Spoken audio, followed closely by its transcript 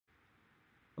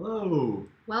Hello.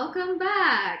 Welcome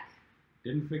back.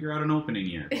 Didn't figure out an opening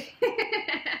yet.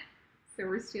 So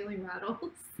we're stealing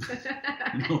rattles.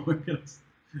 No, we're gonna.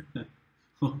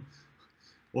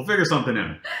 We'll figure something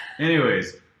out.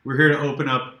 Anyways, we're here to open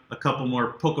up a couple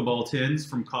more Pokeball tins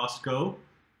from Costco.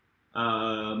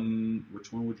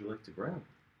 Which one would you like to grab?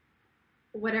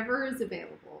 Whatever is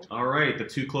available. All right, the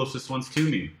two closest ones to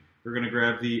me. We're gonna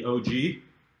grab the OG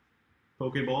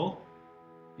Pokeball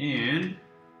and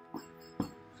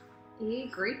A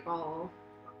great ball.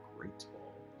 a great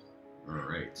ball. All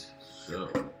right, so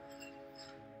you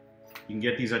can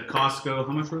get these at Costco.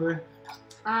 How much were they?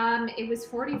 It was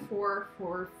 44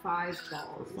 for 5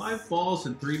 balls. 5 balls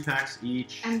and 3 packs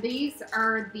each. And these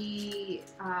are the,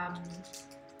 I'm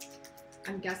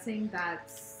guessing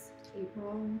that's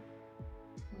April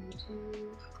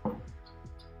 22. I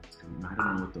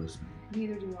don't know what those mean.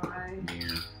 Neither do I.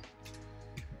 Yeah.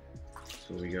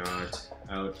 So we got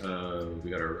our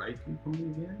Raikou pony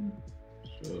again.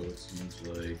 So it seems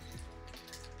like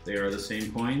they are the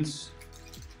same coins.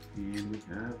 And we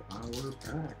have our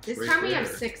packs. This right time we there. have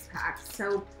 6 packs,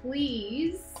 so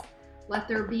please let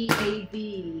there be a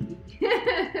V.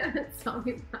 That's all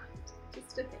we want.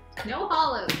 Just a hit. No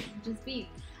hollows, just V.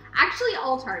 Actually,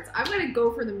 alt arts. I'm gonna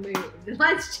go for the moon.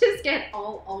 Let's just get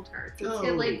all alt arts. Let's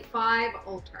get like 5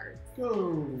 alt arts.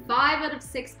 Go. 5 out of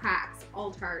 6 packs,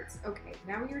 alt arts. Okay,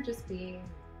 now you're just being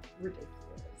ridiculous.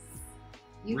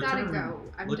 You gotta go.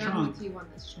 I'm done with you on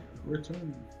this channel.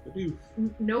 Return the doof.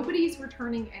 Nobody's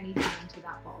returning anything into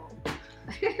that ball.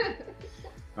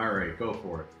 All right, go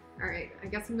for it. All right, I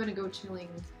guess I'm gonna go chilling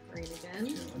rain again.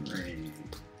 Chillin' Rain.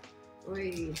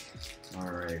 Oy. All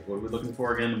right, what are we looking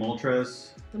for again? The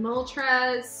Moltres. The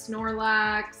Moltres,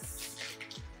 Snorlax.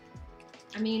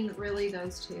 I mean, really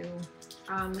those two.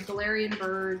 The Galarian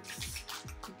birds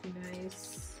would be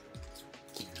nice.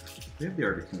 We have the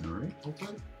Articuno, right? Okay.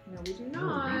 No, we do No,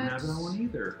 not. we don't have that one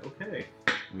either. Okay.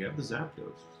 We have the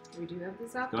Zapdos. We do have the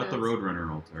Zapdos. Got the Roadrunner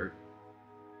Altart.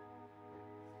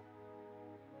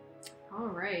 All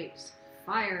right,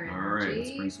 fire energy. All right,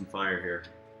 let's bring some fire here.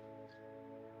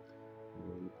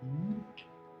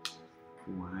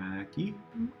 Wacky.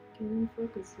 Get in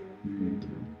focus here.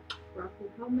 Mhm. Rocky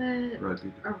helmet.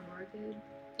 Rugged. Rugged.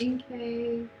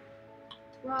 Inkay.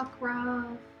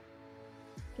 Rockruff.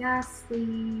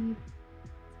 Ghastly.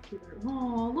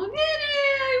 Oh, look at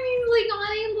him! He's like,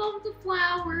 I love the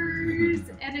flowers,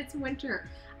 and it's winter.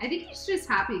 I think he's just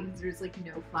happy because there's like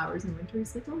no flowers in winter.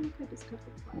 He's like, oh look, I just got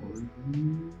the flowers.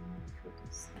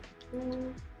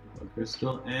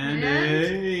 Crystal and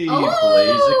And- a Oh,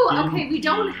 Blaziken. okay, we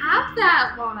don't have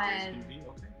that one. Blaziken V.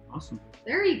 Okay, awesome.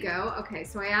 There you go. Okay,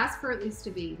 so I asked for at least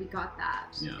a V. We got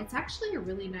that. Yeah. It's actually a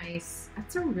really nice.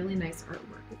 That's a really nice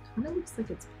artwork. It kind of looks like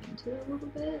it's painted a little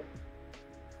bit.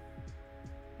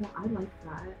 Yeah, I like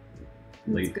that.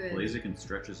 It's good. Blaziken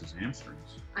stretches his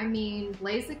hamstrings. I mean,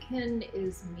 Blaziken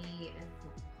is me and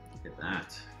Look at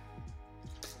that.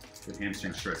 Good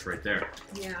hamstring stretch right there.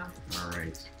 yeah. All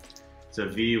right. It's a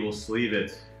V. We'll sleeve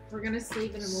it. We're gonna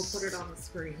sleeve it and we'll put it on the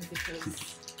screen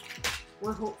because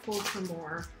we're hopeful for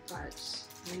more, but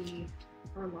we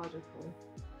are logical.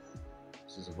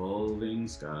 This is Evolving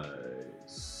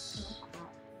Skies. Oh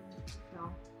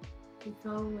crap! He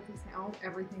fell with his hand. Oh,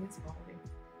 everything is falling.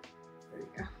 There you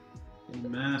go.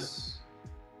 Good mess.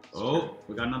 Oh,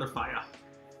 we got another fire.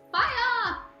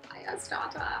 Fire! Fire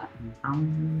starter. The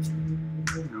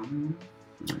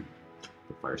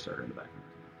fire starter in the background.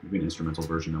 Maybe an instrumental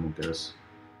version that won't get us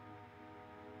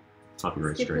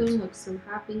copyright strikes. Skiploom looks so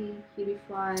happy. Cutie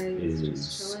Fly is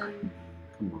just chilling.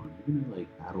 Come on, you're gonna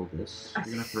like battle this. You're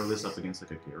gonna throw this up against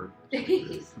like a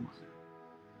Gyarados. Come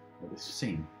on. It's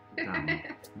insane.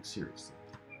 Seriously.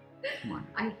 Come on.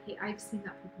 I've seen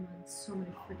that Pokemon so many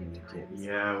freaking times.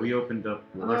 Yeah, we opened up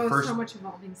our first. So much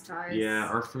Evolving Skies. Yeah,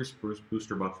 our first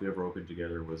booster box we ever opened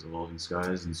together was Evolving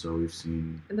Skies, and so we've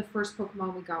seen. And the first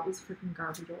Pokemon we got was freaking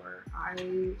Garbodor. I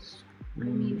mean,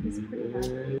 he's pretty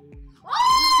bad.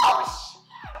 Oh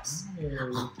shit!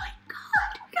 Oh my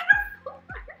god!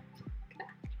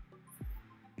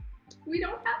 We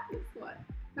don't have this one.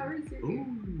 How is your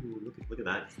Ooh, look at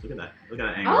that! Look at that! Look at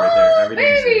that angle right there.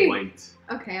 Everything's baby! white.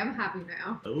 Okay, I'm happy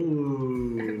now.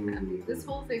 Ooh. I'm happy. This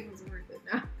whole thing was worth it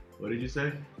now. What did you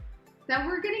say? That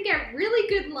we're gonna get really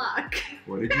good luck.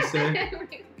 What did you say?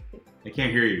 I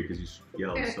can't hear you because you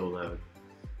yelled so loud.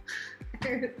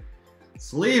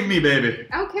 Sleeve me, baby.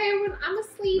 Okay, well, I'm gonna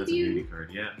sleeve That's you. a beauty card,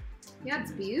 yeah. Yeah,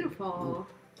 it's beautiful.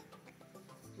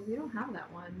 We don't have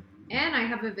that one. And I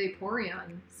have a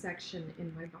Vaporeon section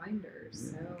in my binder,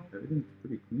 so. Everything's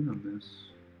pretty clean on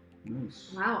this.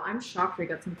 Nice. Wow, I'm shocked we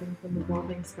got something from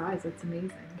Evolving Skies. That's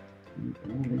amazing.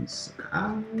 Evolving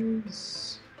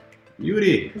Skies.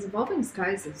 Beauty. Because Evolving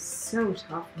Skies is so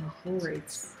tough on the hull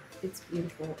rates. It's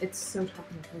beautiful. It's so tough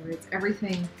on the hull rates.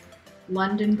 Everything.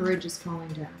 London Bridge is falling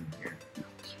down here.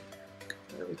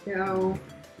 There we go.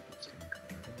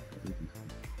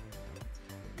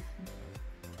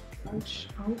 Ouch.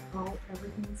 Oh,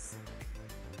 everything's...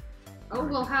 Oh,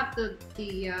 we'll have the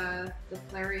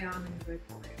Flareon and the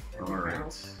Victoria.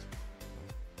 Alright.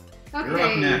 Okay, You're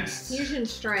up next. Fusion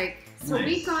Strike. So Nice.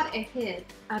 we got a hit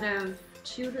out of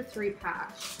 2 to 3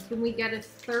 packs. Can we get a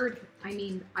third? I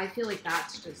mean, I feel like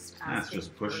that's just asking. That's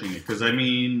just pushing it. Because, I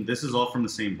mean, this is all from the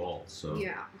same ball, so...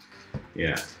 Yeah.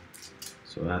 Yeah.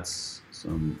 So that's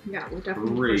some Yeah, we're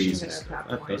definitely crazy pushing it stuff. at that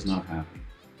That point. does not happen.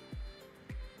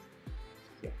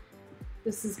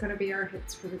 This is going to be our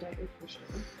hits for the day, for sure.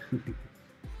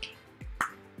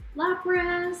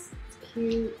 Lapras. It's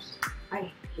cute.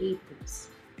 I hate this.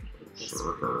 I hate this.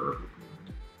 Sure.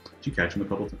 Did you catch him a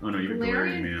couple times? Oh no, you're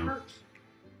Galarian Meow.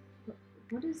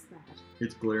 What is that?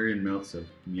 It's Galarian Meowth's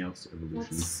evolution.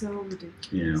 That's so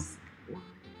ridiculous. Why?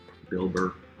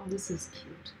 Bilber. Oh, this is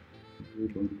cute.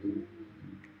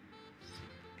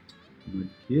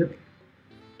 Yep.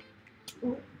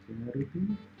 Oh.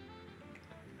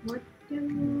 What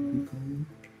do...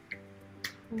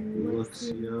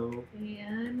 Luxio.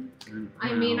 And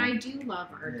I mean, I do love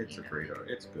art. It's a great art.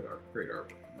 It's good art. Great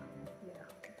art. Yeah,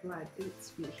 but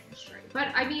it's Fusion Strike. But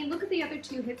I mean, look at the other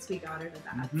 2 hits we got out of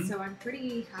that. So I'm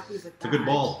pretty happy with that. It's a good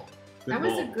ball. Good that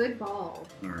ball. was a good ball.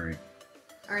 All right.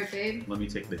 All right, babe. Let me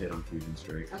take the hit on Fusion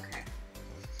Strike. Okay.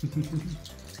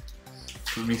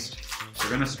 We're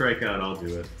gonna strike out. I'll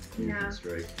do it. Fusion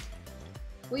Strike.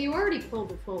 Well, you already pulled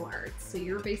the full art, so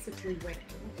you're basically winning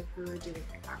if we were doing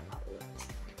a pack model.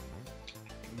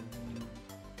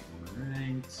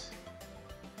 Alright.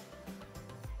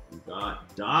 We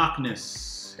got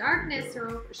Darkness. Darkness,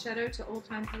 or shout out to Old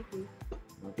Time Pokey.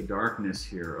 Got the Darkness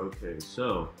here. Okay,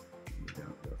 so we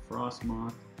got the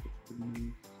Frostmoth.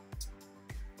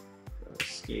 Got a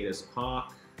Skatus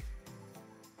Hawk.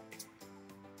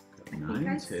 Got a I think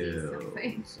I see Ninetales.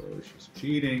 something. So she's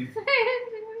cheating.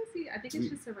 I think it's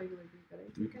just a regular beat, but I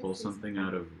We think I pull see something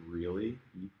out of really?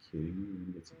 Are you kidding me? We're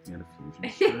gonna get something out of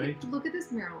Fusion Strike? Look at this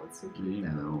Meryl, it's so I cute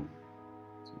though. know.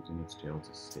 It's using its tail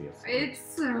to stay afloat. It's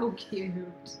so cute.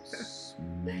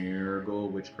 Smeargle,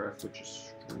 Witchcraft,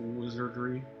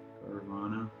 Wizardry,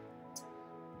 Carvana.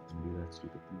 Can do that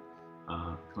stupid thing.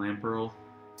 Clamperl.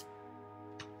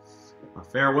 A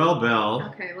Farewell Bell.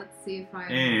 Okay, let's see if I...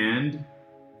 And...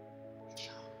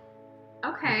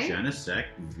 Okay.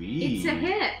 Genesect V. It's a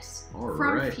hit All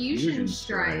from right, Fusion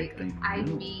Strike. I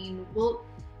know. mean, well,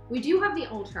 we do have the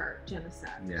alt art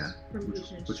Genesect. Yeah, From which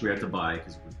Fusion we Strike. have to buy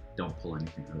because we don't pull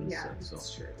anything out of this Yeah, set. So.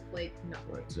 that's true. Like, no.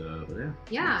 But yeah.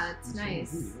 Yeah, it's That's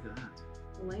nice. lovely. Look at that.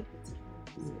 The light hits it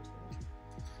really nicely,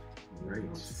 too. Right.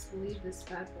 I'll sleeve this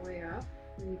bad boy up.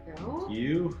 There you go. Thank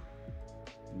you.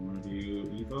 You want to do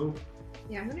Evo?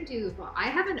 Yeah, I'm gonna do. Well, I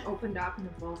haven't opened up an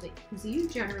evolving because you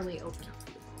generally open up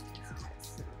the evolving skies.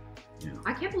 So. Yeah.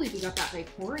 I can't believe you got that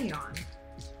Vaporeon.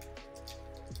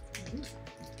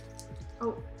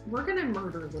 Oh, we're gonna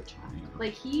murder LeChuck.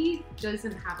 Like, he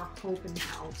doesn't have a hope in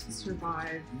hell to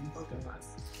survive both of us.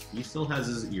 He still has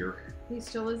his ear. He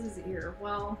still has his ear.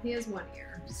 Well, he has 1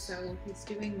 ear, so he's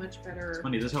doing much better. It's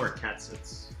funny, this is how our cat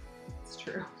sits. It's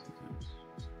true. Sometimes.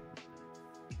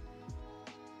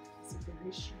 It's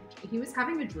very strange. He was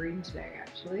having a dream today,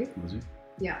 actually. Was he?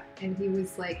 Yeah, and he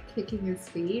was like kicking his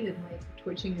feet and like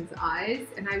twitching his eyes,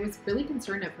 and I was really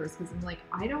concerned at first because I'm like,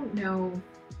 I don't know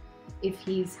if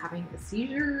he's having a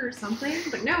seizure or something,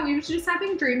 but no, he was just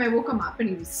having a dream. I woke him up and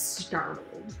he was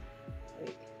startled.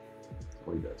 Like, That's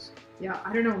all he does. yeah,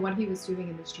 I don't know what he was doing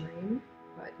in his dream,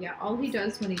 but yeah, all he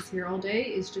does when he's here all day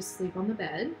is just sleep on the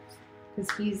bed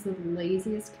because he's the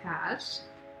laziest cat.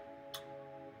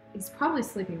 He's probably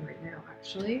sleeping right now,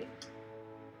 actually.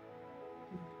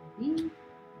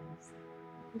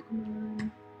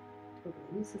 Pokemon.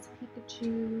 Totally uses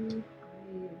Pikachu. I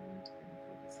am gonna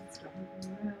focus and start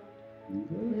moving around.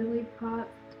 Lillipup.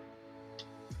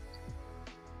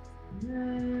 And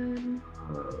then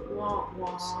Wah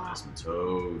Wah.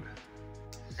 Seismitoad.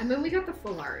 I mean, we got the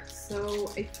full art, so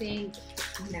I think,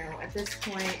 you know, at this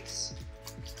point,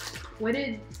 what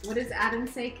does Adam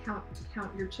say? Count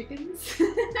your chickens.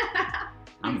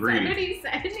 I'm greedy. What he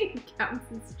said? He counts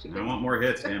his chickens. I want more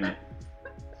hits, damn it.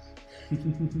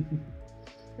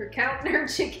 We're counting our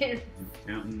chickens.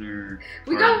 Counting their.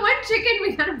 We got 1 chicken.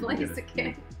 We gotta place a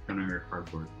kid. Counting our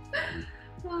cardboard.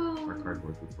 Oh. Our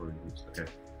cardboard before we use. Okay.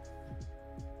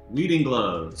 Weeding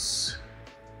gloves.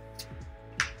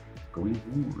 Going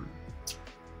horn.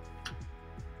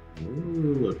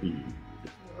 Whirlipede.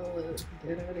 Oh,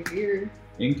 get out of here.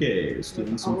 Inkay,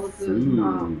 stealing With all some of the food.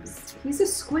 knobs. He's a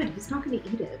squid. He's not going to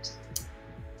eat it.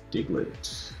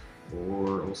 Diglet.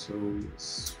 Or also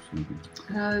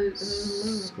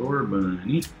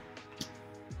Scorbunny.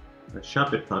 A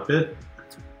Shuppet Puppet.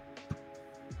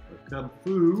 A Cub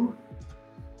Foo.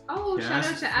 Oh, shout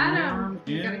out to Adam.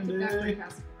 You gotta keep that and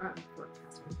forecast.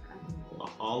 a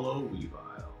hollow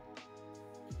Weavile.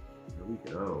 There we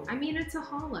go. I mean, it's a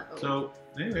hollow. So,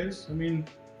 anyways, I mean,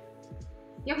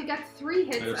 yeah, we got 3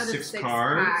 hits out of out of 6 6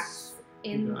 cards. packs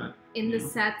in the know.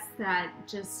 sets that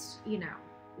just, you know,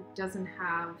 doesn't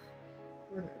have.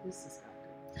 Well, no, this is not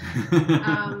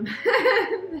good.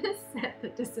 This set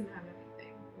that doesn't have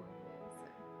anything.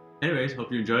 Anyways,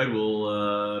 hope you enjoyed.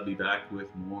 We'll be back with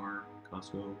more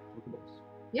Costco Pokeballs.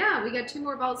 Yeah, we got 2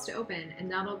 more balls to open, and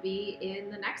that'll be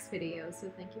in the next video. So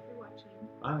thank you for watching.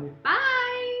 Bye.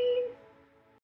 Bye.